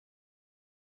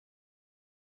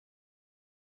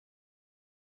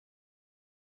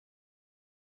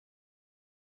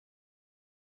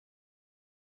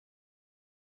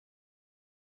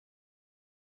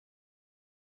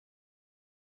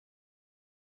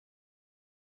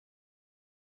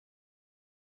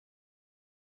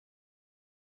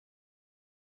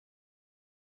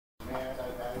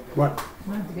What?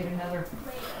 I'm going to get another.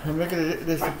 I'm making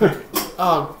this.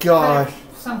 Oh gosh.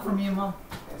 Some from you, Mom.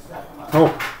 Oh,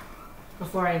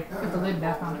 Before I put the lid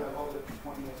back on.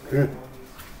 good.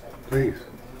 Please.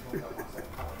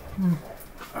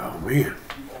 Oh man,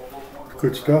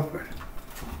 good stuff. Oh,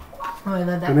 I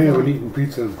let that And they haven't go. eaten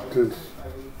pizza since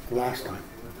last time.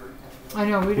 I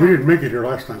know, we We don't. didn't make it here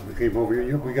last time we came over.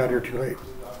 We got here too late.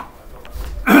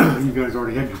 You guys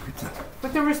already had your pizza.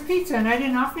 But there was pizza and I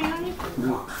didn't offer you any?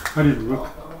 No, I didn't look.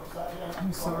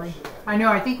 I'm sorry. I know,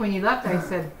 I think when you left I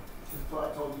said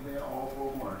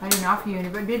I didn't offer you any,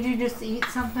 but did you just eat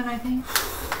something, I think?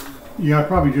 Yeah, I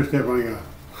probably just had my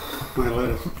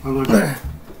lettuce. I'm not gonna,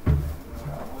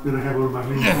 then I have one of my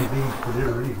lean cuisines for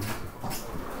dinner anyway.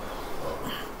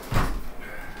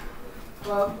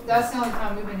 Well, that's the only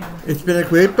time we've been here. It's been a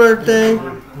great birthday,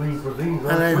 Lean cuisine.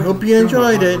 and I hope you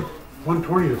enjoyed it.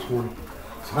 120 this morning.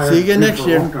 See you again next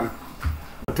year.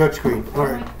 A touchscreen. All Oh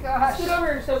right. my gosh. Scoot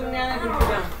over so now I can sit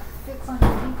down. Fits on your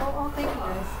ankle. Oh, thank you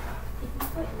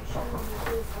guys.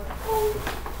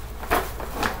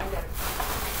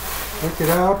 Check it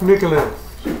out, Nicholas.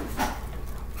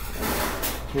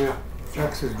 Yeah,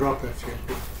 Jax has dropped that shit.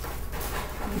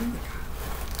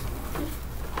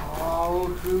 Oh,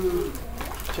 dude.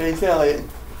 Chase Elliott.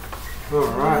 All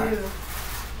right.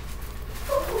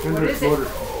 What is it? All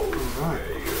right.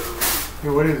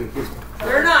 Yeah, what is it? Just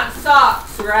They're not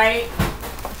socks, right?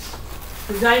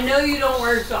 Because I know you don't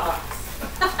wear socks.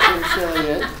 Chase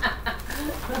Elliott.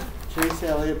 Chase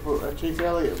Elliott. Chase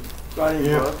Elliott. Writing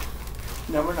Yeah. book.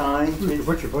 Number 9. Chase.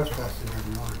 put your bus pass in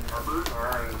every morning.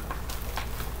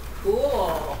 Cool.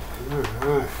 All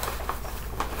right.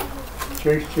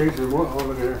 Chase, and what? Oh,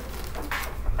 look at her.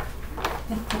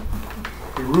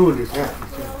 He ruined his hat.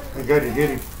 He said, I got to get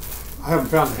him. I haven't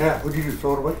found the hat. What'd you do,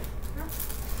 throw it away?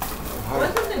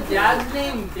 Wasn't the dad's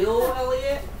name Bill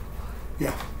Elliott?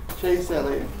 Yeah, Chase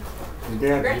Elliott. his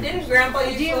dad. Didn't Grandpa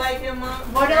used to like him, Mom?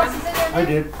 What else is in there? I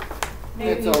did. Maybe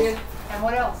It's you all- did. And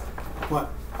what else? What?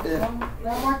 Yeah,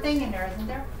 One more thing in there, isn't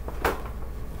there?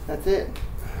 that's it.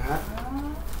 Hat,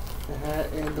 The hat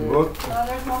and the the book, Oh,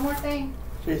 there's one more thing.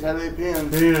 Chase Elliott pen.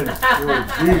 pen. Oh,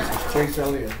 Jesus, Chase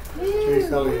Elliott.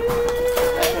 Chase Elliott.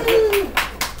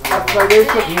 That's my new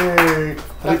book. Yay. I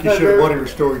think you should have bought him a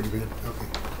storage bin. Okay.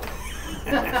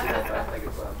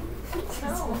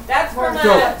 That's More from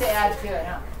stuff to add to it,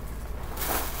 huh?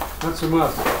 Not so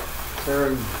much. Sarah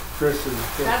and Chris and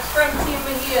Chris. That's from Team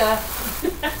Mahia.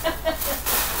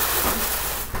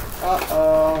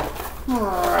 Oh,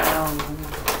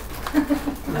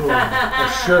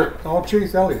 a shirt. All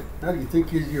Chase Elliott. How do you think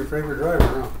he's your favorite driver,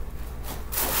 huh?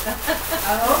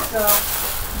 I hope so.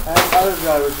 I have other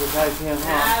drivers besides him, huh?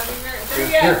 Happy birthday.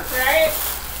 Here. Yes, right?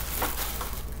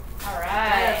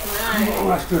 Alright. That's Oh,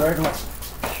 nice. that's good. I don't.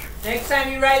 Next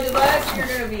time you ride the bus, you're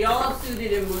going to be all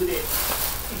suited and booted.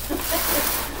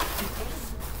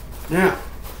 Yeah.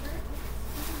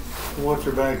 Who wants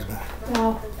her bags back?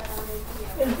 Now,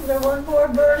 is there one more,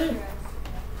 Bertie?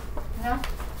 No?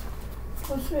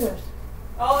 What's this?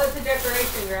 Oh, it's a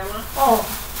decoration, Grandma. Oh,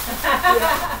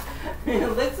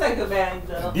 It looks like a bag,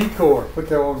 though. Decor. Put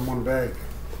that all in one bag.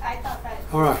 I thought that.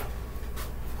 All right.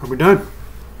 Are we done?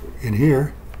 In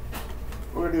here.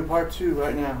 We're gonna do part 2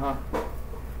 right now, huh?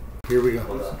 Here we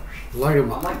go. Light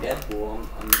them I'm up. like Deadpool.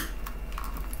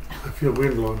 I feel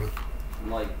wind blowing up.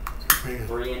 I'm like Man.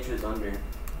 3 inches under.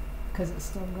 Because it's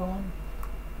still going.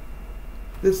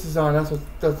 This is on. That's what.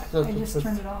 I just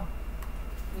turned it off.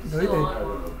 It's No, you still didn't.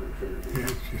 on. Yeah,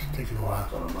 it's just taking a while.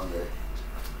 On a Monday.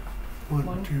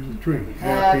 1, 2, 3.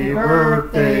 Happy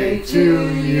birthday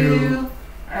to you.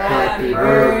 Happy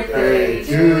birthday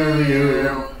to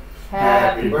you.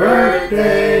 Happy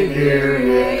birthday, dear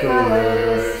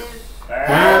Nicholas.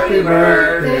 Happy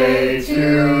birthday to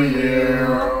you.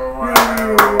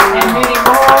 And many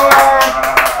more.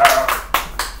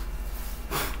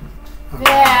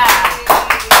 Yeah.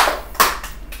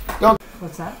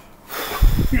 What's that?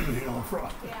 Here's a yellow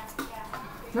frost.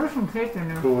 There's some cake in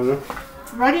there. Go with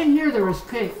it. Right in here there was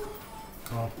cake.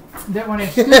 Oh. That when I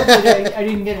scooped it, I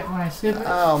didn't get it when I scooped it.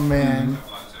 Oh man.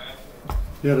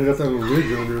 Yeah, they got that little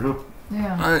ridge on there, huh?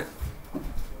 Yeah. Alright.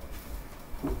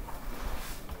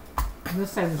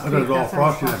 This side was I cake, got it all that side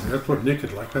was frosty. frosty. That's what Nick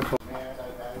is like. That's all.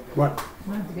 What?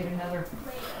 I'm going to get another.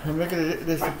 I'm making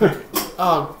this.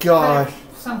 Oh gosh.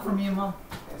 Some from you, Mom.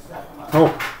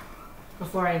 Oh,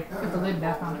 Before I put the lid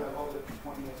back on.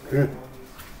 good.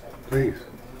 Please.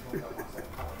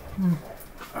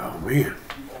 Oh man.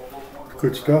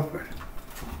 Good stuff.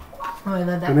 Oh, I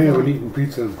let that And they haven't go. eaten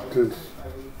pizza since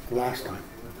last time.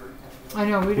 I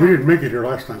know, we We don't. didn't make it here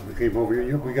last time we came over.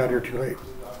 We got here too late.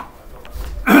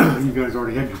 you guys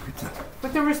already had your pizza.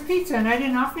 But there was pizza and I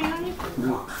didn't offer you any?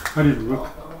 No, I didn't look.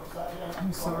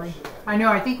 I'm sorry. I know,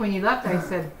 I think when you left I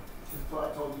said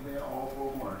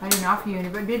I didn't offer you any,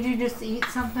 but did you just eat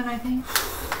something, I think?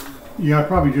 Yeah, I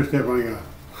probably just had my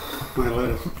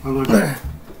lettuce. I'm not gonna,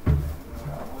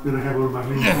 then I have one of my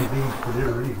lean cuisines for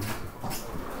dinner anyway.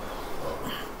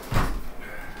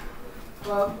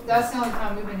 Well, that's the only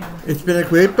time we've been in. It's been a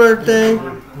great birthday,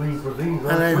 Lean cuisines.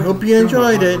 and I hope you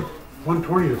enjoyed it.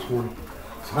 120 this morning.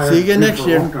 See you again next For a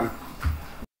year. long time.